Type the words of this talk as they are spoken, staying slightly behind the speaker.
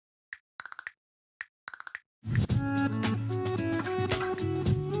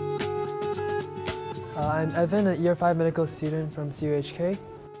I'm Evan, a Year 5 medical student from CUHK.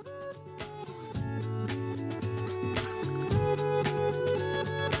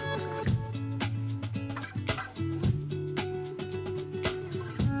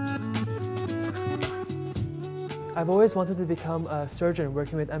 I've always wanted to become a surgeon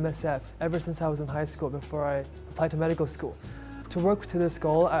working with MSF ever since I was in high school before I applied to medical school. To work to this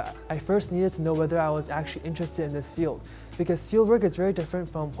goal, I first needed to know whether I was actually interested in this field, because fieldwork is very different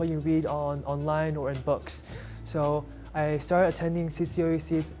from what you read online or in books. So I started attending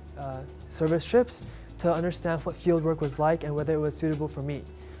CCOUC's service trips to understand what fieldwork was like and whether it was suitable for me.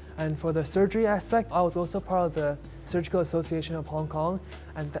 And for the surgery aspect, I was also part of the Surgical Association of Hong Kong,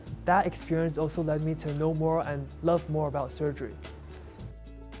 and that experience also led me to know more and love more about surgery.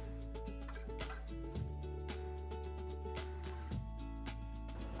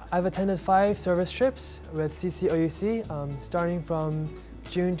 I've attended 5 service trips with CCOUC, starting from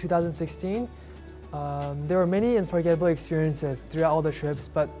June 2016. There were many unforgettable experiences throughout all the trips,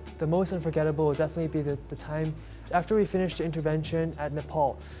 but the most unforgettable will definitely be the time after we finished the intervention at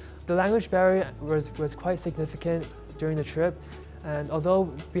Nepal. The language barrier was quite significant during the trip, and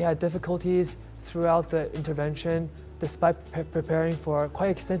although we had difficulties throughout the intervention, despite preparing for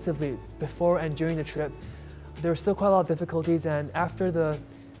quite extensively before and during the trip, there were still quite a lot of difficulties, and after the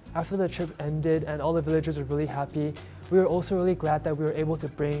trip ended and all the villagers were really happy, we were also really glad that we were able to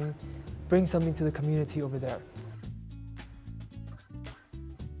bring something to the community over there.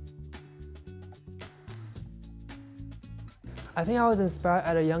 I think I was inspired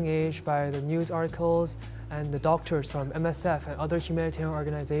at a young age by the news articles and the doctors from MSF and other humanitarian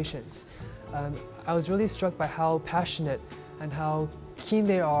organizations. I was really struck by how passionate and how keen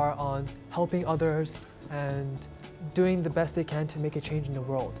they are on helping others and doing the best they can to make a change in the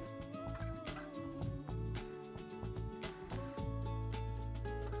world.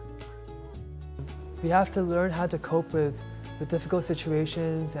 We have to learn how to cope with difficult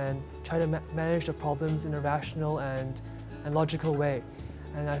situations and try to manage the problems in a rational and logical way.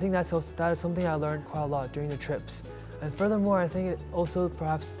 And I think that is something I learned quite a lot during the trips. And furthermore, I think also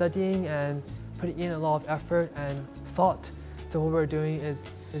perhaps studying and putting in a lot of effort and thought to what we're doing is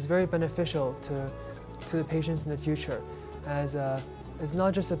very beneficial to the patients in the future, as it's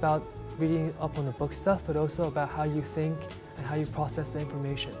not just about reading up on the book stuff, but also about how you think and how you process the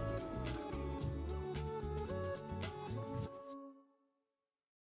information.